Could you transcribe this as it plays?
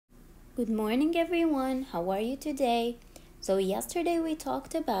Good morning everyone, how are you today? So yesterday we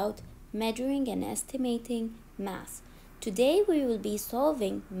talked about measuring and estimating mass. Today we will be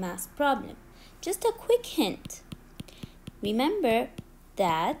solving mass problem. Just a quick hint. Remember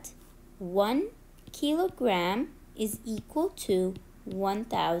that 1 kilogram is equal to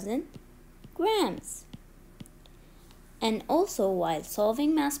 1000 grams. And also while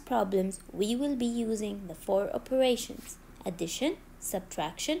solving mass problems, we will be using the 4 operations: addition,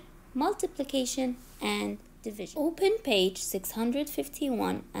 subtraction, multiplication, and division. Open page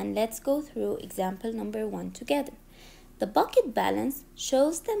 651 and let's go through example number 1 together. The bucket balance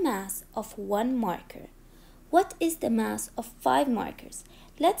shows the mass of 1 marker. What is the mass of 5 markers?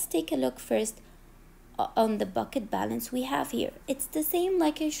 Let's take a look first on the bucket balance we have here. It's the same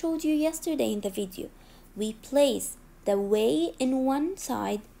like I showed you yesterday in the video. We place the weigh in one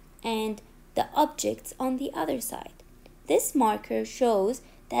side and the objects on the other side. This marker shows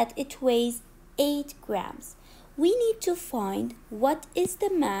that it weighs 8 grams. We need to find what is the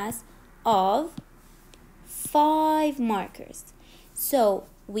mass of 5 markers. So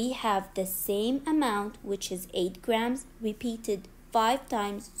we have the same amount, which is 8 grams, repeated 5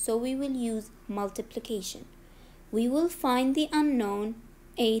 times, so we will use multiplication. We will find the unknown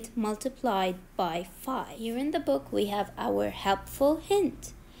 8 multiplied by 5. Here in the book we have our helpful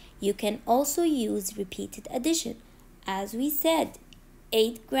hint. You can also use repeated addition. As we said,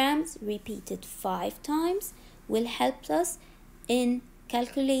 8 grams repeated 5 times will help us in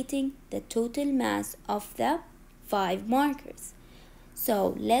calculating the total mass of the 5 markers.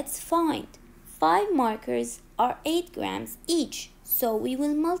 So let's find 5 markers are 8 grams each. So we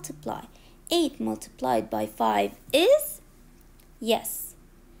will multiply. 8 multiplied by 5 is? Yes,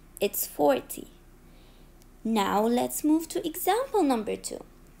 it's 40. Now let's move to example number 2.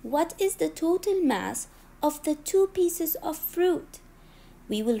 What is the total mass of the 2 pieces of fruit?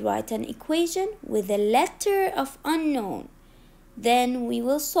 We will write an equation with a letter of unknown. Then we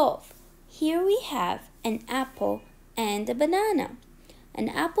will solve. Here we have an apple and a banana. An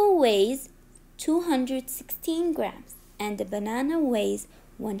apple weighs 216 grams and the banana weighs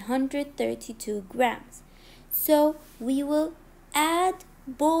 132 grams. So we will add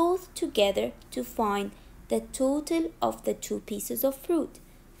both together to find the total of the 2 pieces of fruit.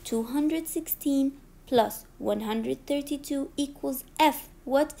 216 plus 132 equals F.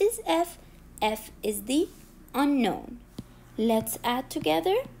 What is F? F is the unknown. Let's add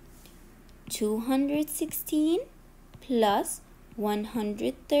together. 216 plus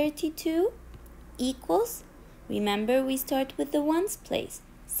 132 equals, remember we start with the ones place.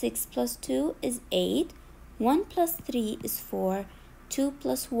 6 plus 2 is 8. 1 plus 3 is 4. 2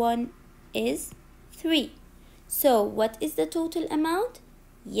 plus 1 is 3. So what is the total amount?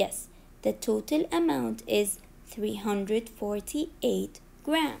 Yes, the total amount is 348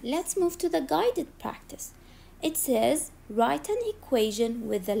 grams. Let's move to the guided practice. It says write an equation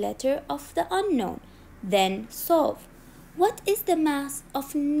with the letter of the unknown, then solve. What is the mass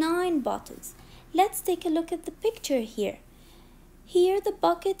of 9 bottles? Let's take a look at the picture here. Here the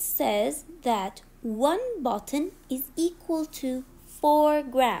bucket says that 1 bottle is equal to 4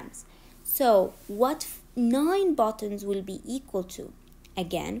 grams. So what 9 bottles will be equal to?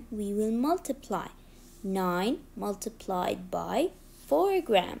 Again, we will multiply. 9 multiplied by 4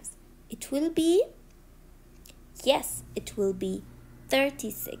 grams. It will be, yes, it will be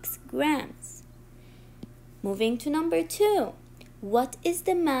 36 grams. Moving to number 2. What is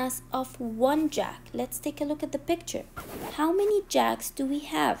the mass of 1 jack? Let's take a look at the picture. How many jacks do we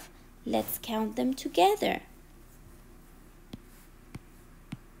have? Let's count them together.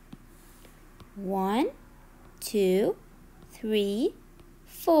 1, 2, 3,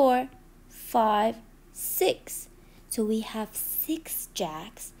 4, 5, 6. So we have 6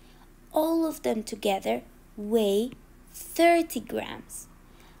 jacks. All of them together weigh 30 grams.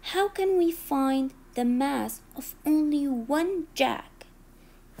 How can we find the mass of only 1 jack?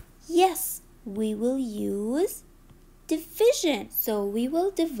 Yes, we will use division. So we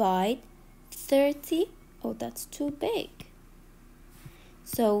will divide 30. Oh, that's too big.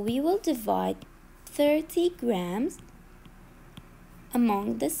 So we will divide 30 grams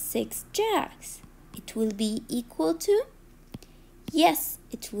among the 6 jacks. It will be equal to? Yes,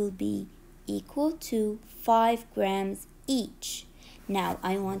 it will be equal to 5 grams each. Now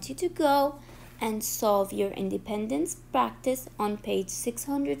I want you to go and solve your independence practice on page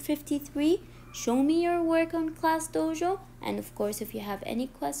 653. Show me your work on Class Dojo, and of course if you have any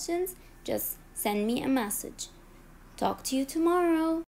questions, just send me a message. Talk to you tomorrow.